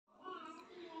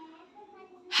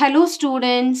Hello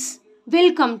students,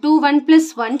 welcome to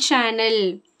 1+1 channel.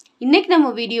 இன்னைக்கு நம்ம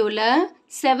வீடியோல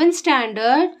 7th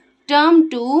standard term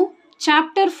 2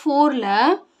 chapter 4ல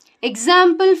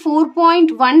example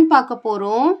 4.1 பார்க்க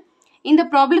போறோம். இந்த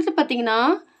ப்ராப்ளத்தை பார்த்தீங்கன்னா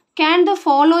can the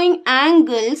following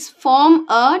angles form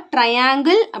a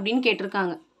triangle அப்படின்னு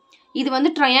கேட்டிருக்காங்க. இது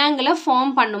வந்து triangle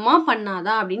ஃபார்ம் பண்ணுமா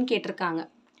பண்ணாதா அப்படின்னு கேட்டிருக்காங்க.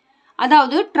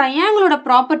 அதாவது ட்ரையாங்கிளோட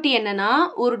ப்ராப்பர்ட்டி என்னன்னா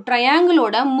ஒரு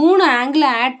ட்ரையாங்கிளோட 3 ஆங்கிளை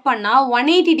ஆட் பண்ணால்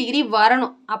 180 டிகிரி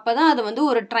வரணும். அப்போ தான் அது வந்து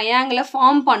ஒரு ட்ரையாங்கிளை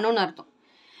ஃபார்ம் பண்ணணும்னு அர்த்தம்.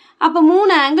 அப்போ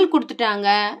 3 ஆங்கிள் கொடுத்துட்டாங்க,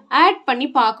 ஆட் பண்ணி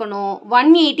பார்க்கணும்.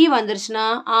 180 வந்துருச்சுன்னா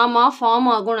ஆமாம் ஃபார்ம்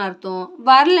ஆகும்னு அர்த்தம்,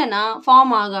 வரலன்னா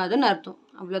ஃபார்ம் ஆகாதுன்னு அர்த்தம்.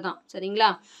 அவ்வளோதான்,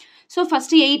 சரிங்களா? ஸோ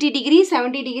ஃபஸ்ட்டு 80 டிகிரி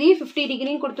 70 டிகிரி 50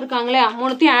 டிகிரின்னு கொடுத்துருக்காங்களே,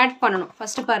 மூணுத்தையும் ஆட் பண்ணணும்.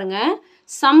 ஃபஸ்ட்டு பாருங்கள்,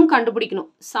 சம்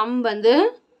கண்டுபிடிக்கணும். சம் வந்து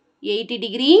 80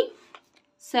 டிகிரி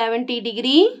 70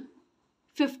 டிகிரி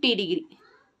 50 டிகிரி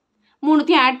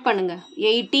மூணுத்தையும் ஆட் பண்ணுங்க.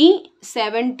 80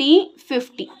 70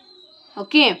 50.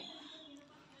 ஓகே,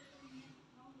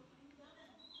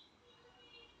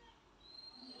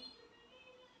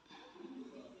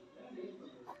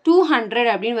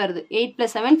 அப்படின்னு வருது. 8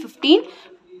 + 7 15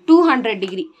 200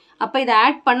 டிகிரி. அப்போ இதை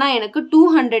ஆட் பண்ணால் எனக்கு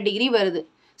 200 டிகிரி வருது.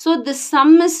 So this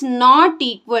some is not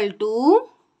equal to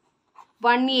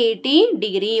 180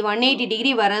 degree. 180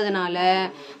 degree வரதுனால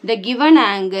the given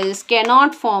angles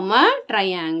cannot form a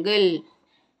triangle.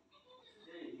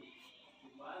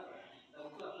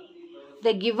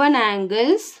 The given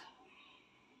angles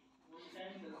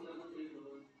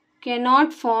cannot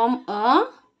form a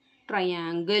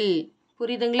triangle.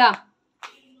 புரியுதுங்களா?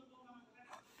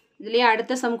 இதுலயே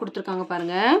அடுத்த சம் கொடுத்துருக்காங்க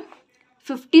பாருங்க.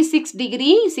 56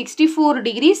 degree 64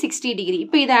 degree 60 degree.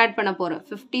 இப்போ இதை ஆட் பண்ண போறோம்.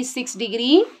 56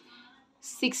 degree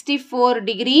 64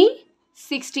 degree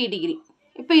 60 degree.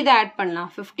 இப்போ இதை ஆட் பண்ணலாம்.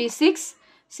 56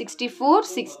 64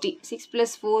 60. 6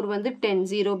 + 4 வந்து 10.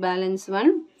 0 பேலன்ஸ்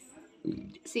 1.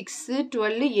 6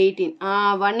 12 18.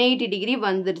 180 டிகிரி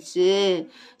வந்துருச்சு.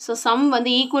 ஸோ சம்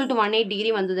வந்து ஈக்குவல் டு 180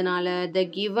 டிகிரி வந்ததுனால the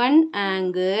given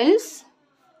angles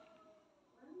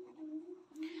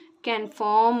can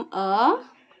form a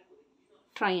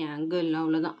triangle.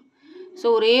 அவ்வளோதான். ஸோ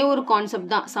ஒரே ஒரு கான்செப்ட்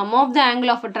தான். Some of the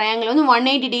angle of a triangle வந்து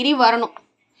 180 டிகிரி வரணும்.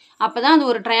 அப்போ தான் அது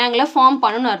ஒரு ட்ரையாங்கிளை ஃபார்ம்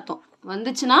பண்ணணும்னு அர்த்தம்.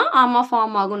 வந்துச்சுன்னா ஆமாம்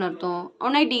ஃபார்ம் ஆகும்னு அர்த்தம்,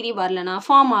 180 டிகிரி வரலன்னா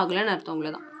ஃபார்ம் ஆகலைன்னு அர்த்தம்.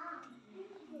 அவ்வளோதான்.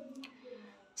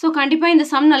 ஸோ கண்டிப்பாக இந்த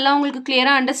சம் நல்லா உங்களுக்கு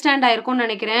கிளியராக அண்டர்ஸ்டாண்ட் ஆயிருக்கும்னு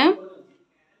நினைக்கிறேன்.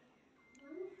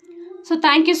 So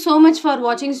thank you so much for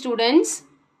வாட்சிங் ஸ்டூடெண்ட்ஸ்.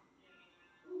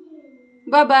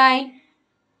 பாய்.